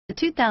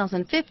The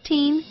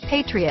 2015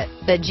 Patriot.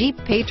 The Jeep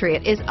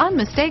Patriot is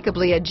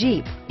unmistakably a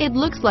Jeep. It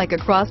looks like a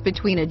cross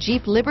between a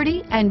Jeep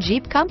Liberty and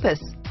Jeep Compass,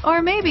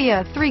 or maybe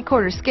a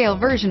 3/4 scale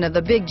version of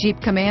the big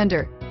Jeep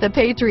Commander. The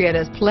Patriot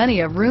has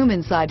plenty of room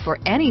inside for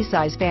any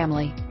size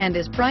family and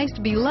is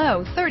priced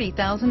below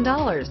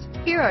 $30,000.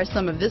 Here are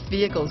some of this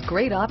vehicle's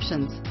great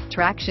options: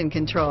 traction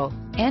control,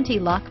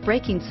 anti-lock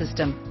braking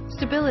system,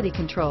 stability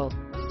control,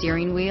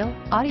 steering wheel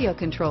audio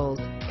controls,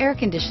 air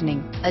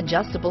conditioning,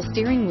 adjustable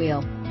steering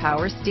wheel,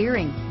 power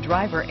steering,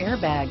 driver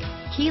airbag,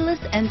 keyless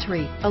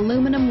entry,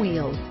 aluminum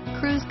wheels,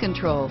 cruise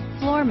control,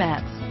 floor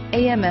mats,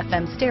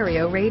 AM/FM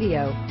stereo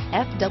radio,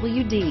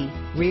 FWD,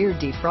 rear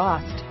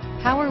defrost,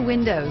 power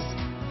windows,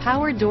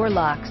 power door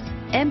locks,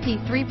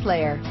 MP3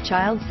 player,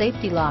 child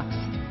safety locks,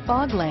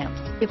 fog lamps.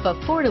 If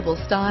affordable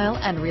style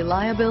and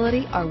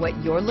reliability are what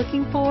you're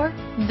looking for,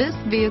 this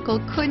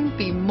vehicle couldn't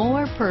be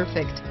more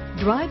perfect.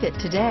 Drive it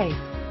today.